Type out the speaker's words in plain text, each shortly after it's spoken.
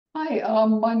Hi,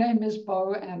 my name is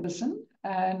Beau Anderson,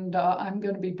 and I'm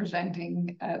going to be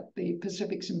presenting at the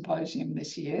Pacific Symposium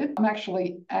this year. I'm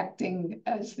actually acting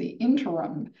as the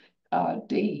interim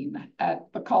dean at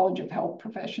the College of Health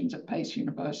Professions at Pace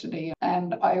University,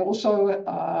 and I also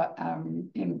am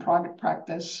in private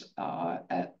practice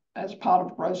as part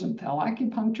of Rosenthal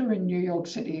Acupuncture in New York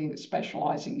City,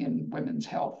 specializing in women's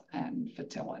health and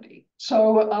fertility.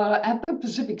 So at the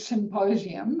Pacific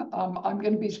Symposium, I'm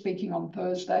going to be speaking on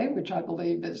Thursday, which I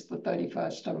believe is the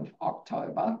 31st of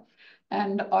October.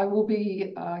 And I will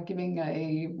be giving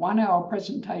a 1-hour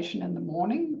presentation in the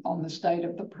morning on the state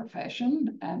of the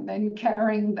profession, and then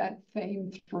carrying that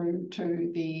theme through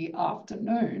to the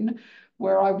afternoon,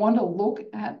 where I want to look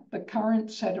at the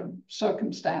current set of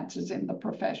circumstances in the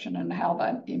profession and how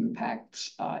that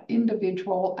impacts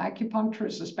individual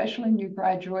acupuncturists, especially new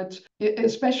graduates,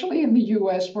 especially in the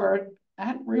US, where it's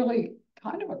at really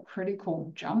kind of a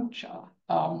critical juncture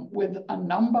with a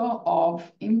number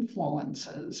of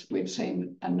influences. We've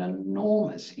seen an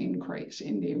enormous increase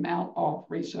in the amount of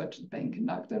research that's been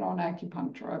conducted on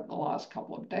acupuncture over the last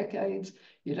couple of decades.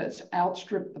 It has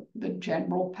outstripped the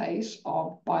general pace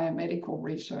of biomedical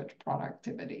research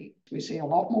productivity. We see a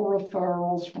lot more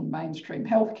referrals from mainstream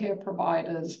healthcare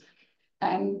providers,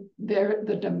 and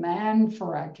the demand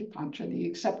for acupuncture, the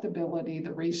acceptability,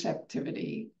 the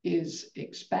receptivity is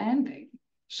expanding.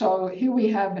 So here we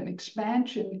have an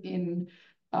expansion in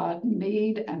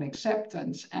need and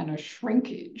acceptance, and a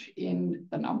shrinkage in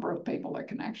the number of people that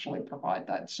can actually provide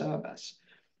that service.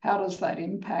 How does that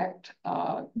impact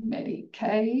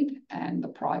Medicaid and the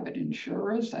private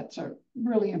insurers? That's a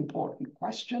really important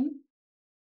question.